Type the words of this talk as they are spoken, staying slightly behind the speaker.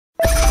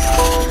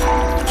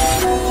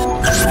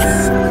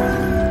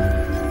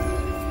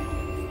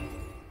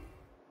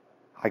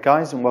Hi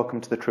guys, and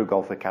welcome to the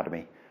TruGolf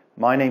Academy.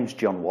 My name's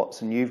Jon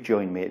Watts and you've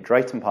joined me at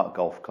Drayton Park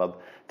Golf Club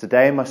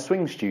today in my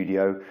swing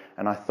studio,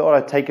 and I thought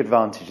I'd take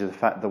advantage of the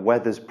fact the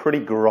weather's pretty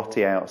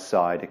grotty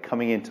outside and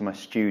coming into my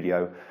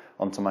studio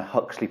onto my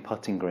Huxley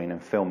putting green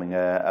and filming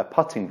a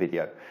putting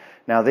video.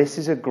 Now this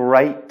is a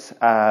great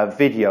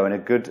video and a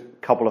good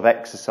couple of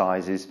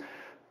exercises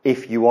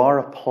if you are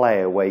a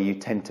player where you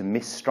tend to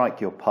misstrike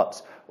your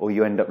putts or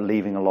you end up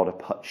leaving a lot of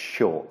putts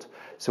short.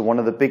 So one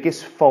of the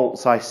biggest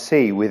faults I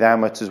see with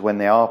amateurs when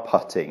they are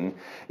putting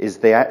is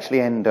they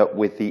actually end up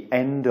with the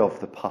end of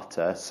the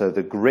putter, so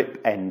the grip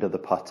end of the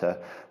putter,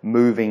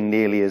 moving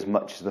nearly as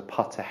much as the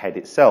putter head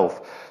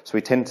itself. So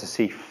we tend to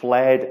see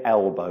flared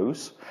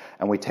elbows,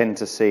 and we tend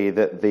to see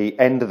that the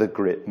end of the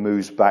grip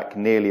moves back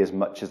nearly as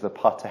much as the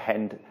putter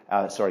head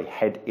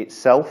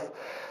itself.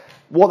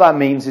 What that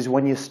means is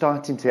when you're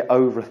starting to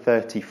over a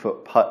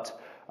 30-foot putt,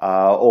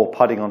 or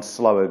putting on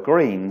slower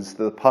greens,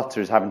 the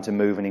putter is having to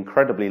move an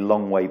incredibly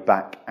long way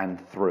back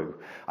and through.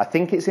 I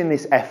think it's in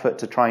this effort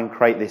to try and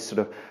create this sort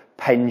of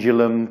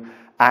pendulum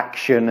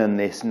action and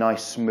this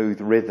nice smooth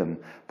rhythm,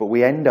 but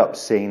we end up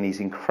seeing these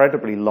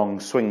incredibly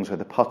long swings where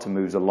the putter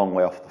moves a long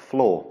way off the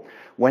floor.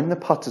 When the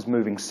putter's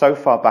moving so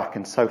far back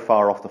and so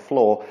far off the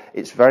floor,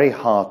 it's very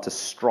hard to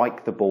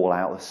strike the ball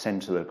out of the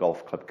centre of the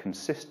golf club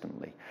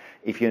consistently.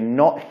 If you're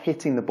not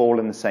hitting the ball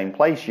in the same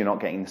place, you're not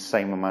getting the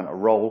same amount of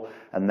roll,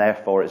 and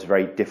therefore it's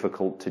very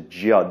difficult to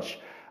judge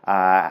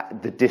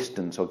the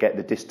distance or get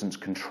the distance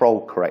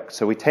control correct.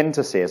 So we tend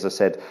to see, as I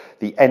said,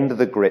 the end of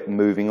the grip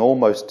moving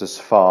almost as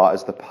far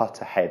as the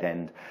putter head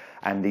end,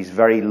 and these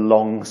very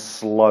long,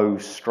 slow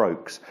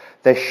strokes.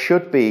 There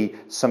should be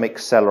some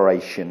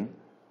acceleration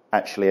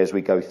actually as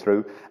we go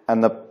through,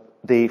 and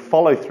the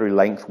follow-through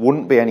length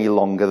wouldn't be any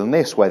longer than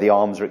this, where the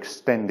arms are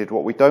extended.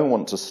 What we don't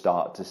want to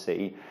start to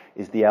see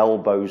is the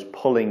elbows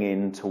pulling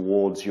in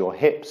towards your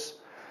hips,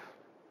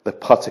 the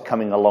putter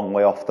coming a long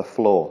way off the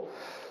floor.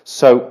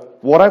 So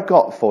what I've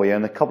got for you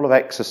in a couple of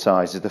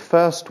exercises, the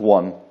first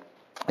one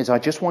is I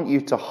just want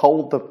you to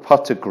hold the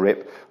putter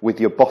grip with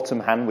your bottom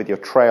hand, with your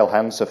trail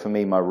hand, so for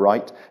me my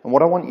right, and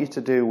what I want you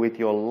to do with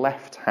your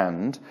left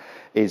hand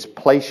is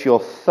place your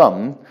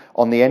thumb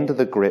on the end of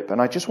the grip,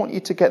 and I just want you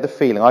to get the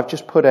feeling. I've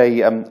just put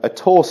a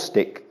tour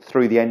stick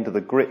through the end of the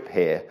grip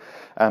here,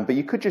 but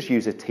you could just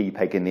use a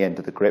T-peg in the end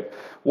of the grip.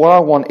 What I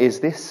want is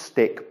this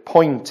stick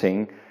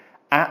pointing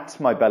at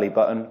my belly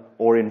button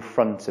or in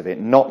front of it,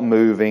 not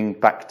moving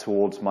back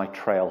towards my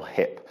trail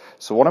hip.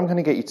 So what I'm going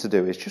to get you to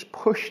do is just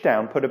push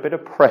down, put a bit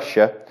of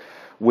pressure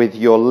with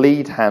your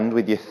lead hand,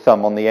 with your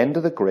thumb on the end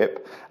of the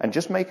grip, and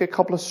just make a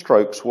couple of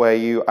strokes where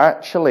you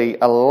actually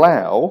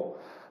allow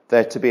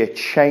there to be a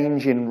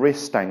change in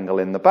wrist angle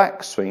in the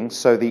backswing.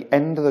 So the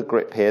end of the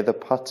grip here, the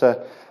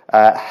putter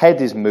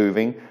head is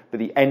moving, but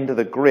the end of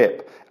the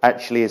grip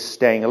actually is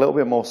staying a little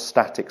bit more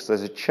static. So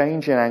there's a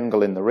change in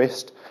angle in the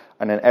wrist,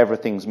 and then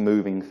everything's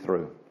moving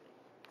through.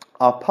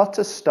 Our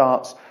putter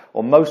starts,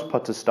 or most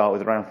putters start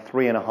with around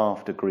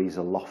 3.5 degrees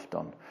of loft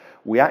on.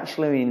 We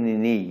actually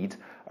need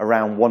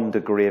around 1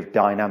 degree of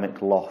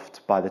dynamic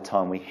loft by the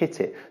time we hit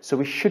it. So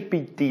we should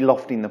be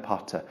de-lofting the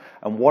putter.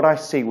 And what I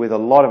see with a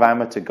lot of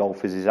amateur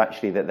golfers is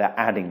actually that they're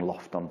adding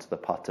loft onto the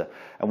putter.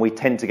 And we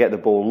tend to get the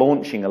ball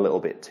launching a little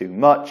bit too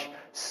much,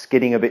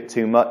 skidding a bit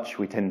too much.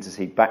 We tend to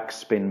see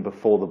backspin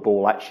before the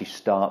ball actually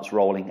starts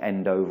rolling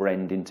end over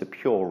end into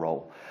pure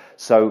roll.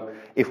 So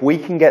if we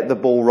can get the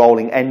ball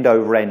rolling end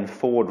over end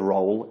forward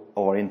roll,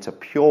 or into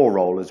pure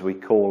roll as we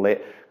call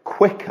it,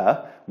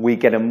 quicker, we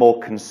get a more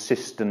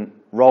consistent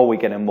roll, we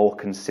get a more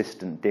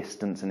consistent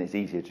distance, and it's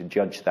easier to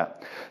judge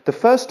that. The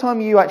first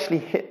time you actually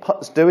hit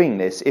putts doing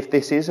this, if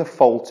this is a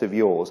fault of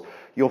yours,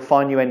 you'll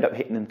find you end up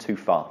hitting them too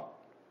far.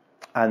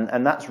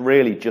 And that's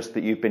really just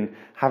that you've been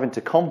having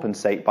to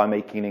compensate by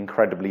making an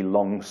incredibly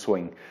long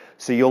swing.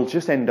 So you'll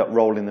just end up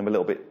rolling them a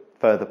little bit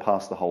further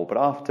past the hole. But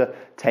after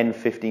 10,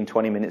 15,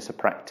 20 minutes of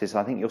practice,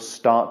 I think you'll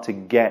start to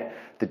get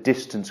the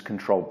distance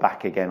control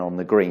back again on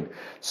the green.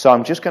 So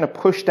I'm just going to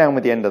push down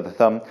with the end of the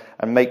thumb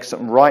and make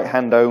some right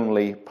hand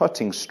only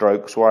putting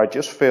strokes where I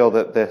just feel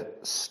that the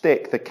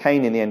stick, the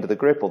cane in the end of the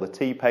grip or the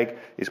T-peg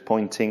is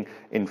pointing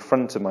in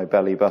front of my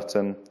belly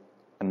button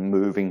and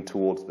moving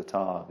towards the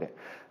target.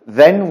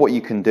 Then what you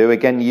can do,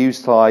 again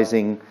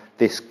utilizing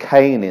this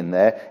cane in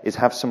there, is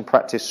have some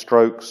practice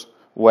strokes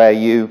where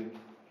you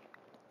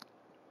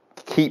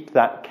keep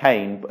that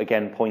cane,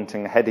 again,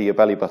 pointing ahead of your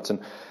belly button.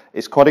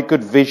 It's quite a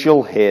good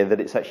visual here that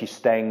it's actually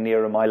staying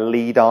nearer my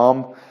lead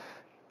arm,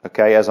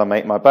 okay, as I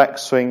make my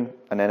backswing,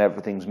 and then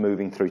everything's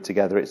moving through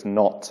together. It's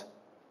not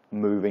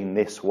moving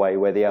this way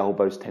where the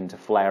elbows tend to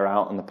flare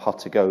out and the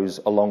putter goes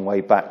a long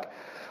way back.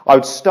 I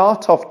would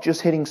start off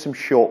just hitting some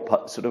short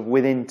putts, sort of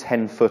within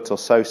 10 foot or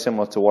so,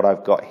 similar to what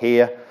I've got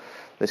here.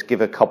 Let's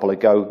give a couple a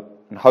go,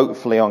 and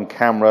hopefully on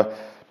camera,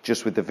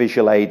 just with the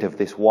visual aid of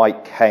this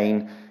white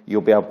cane, you'll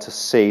be able to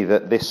see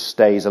that this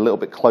stays a little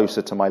bit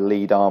closer to my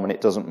lead arm and it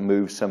doesn't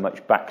move so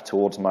much back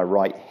towards my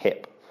right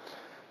hip.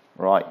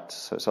 Right,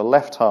 so it's a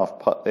left half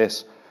putt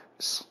this.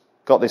 It's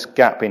got this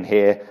gap in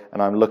here,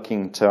 and I'm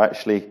looking to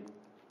actually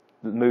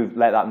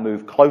let that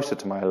move closer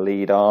to my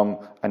lead arm,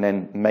 and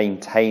then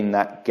maintain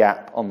that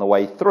gap on the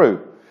way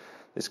through.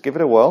 Let's give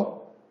it a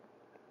whirl.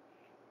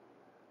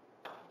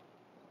 A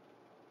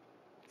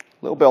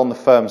little bit on the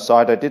firm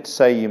side. I did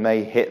say you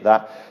may hit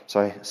that, so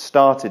I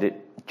started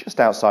it just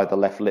outside the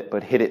left lip,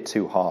 but hit it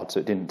too hard, so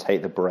it didn't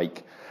take the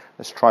break.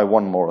 Let's try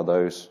one more of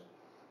those,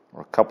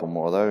 or a couple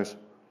more of those.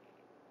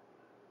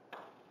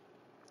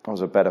 That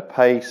was a better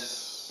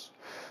pace.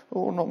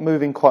 Oh, not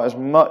moving quite as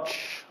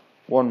much.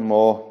 One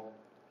more.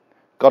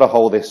 Got to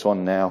hold this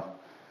one now.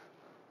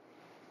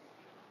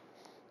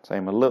 So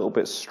aim a little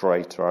bit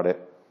straighter at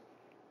it.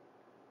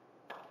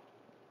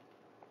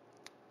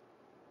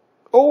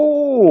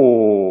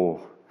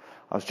 Oh!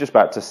 I was just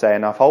about to say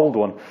enough. Hold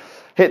one.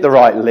 Hit the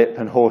right lip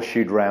and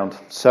horseshoed round.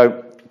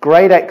 So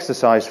great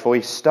exercise for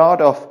you.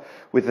 Start off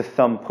with the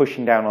thumb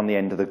pushing down on the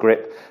end of the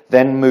grip,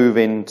 then move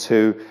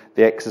into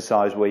the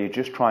exercise where you're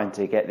just trying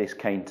to get this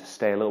cane to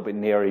stay a little bit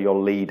nearer your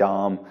lead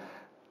arm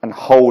and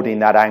holding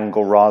that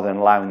angle rather than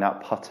allowing that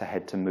putter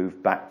head to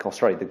move back, or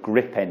sorry, the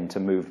grip end to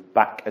move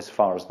back as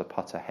far as the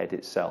putter head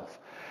itself.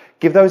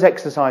 Give those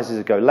exercises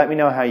a go. Let me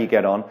know how you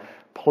get on.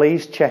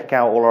 Please check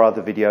out all our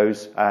other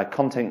videos.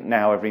 Content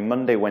now every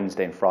Monday,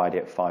 Wednesday and Friday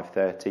at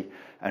 5:30.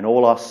 And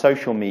all our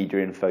social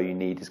media info you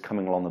need is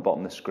coming along the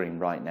bottom of the screen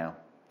right now.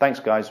 Thanks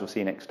guys, we'll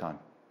see you next time.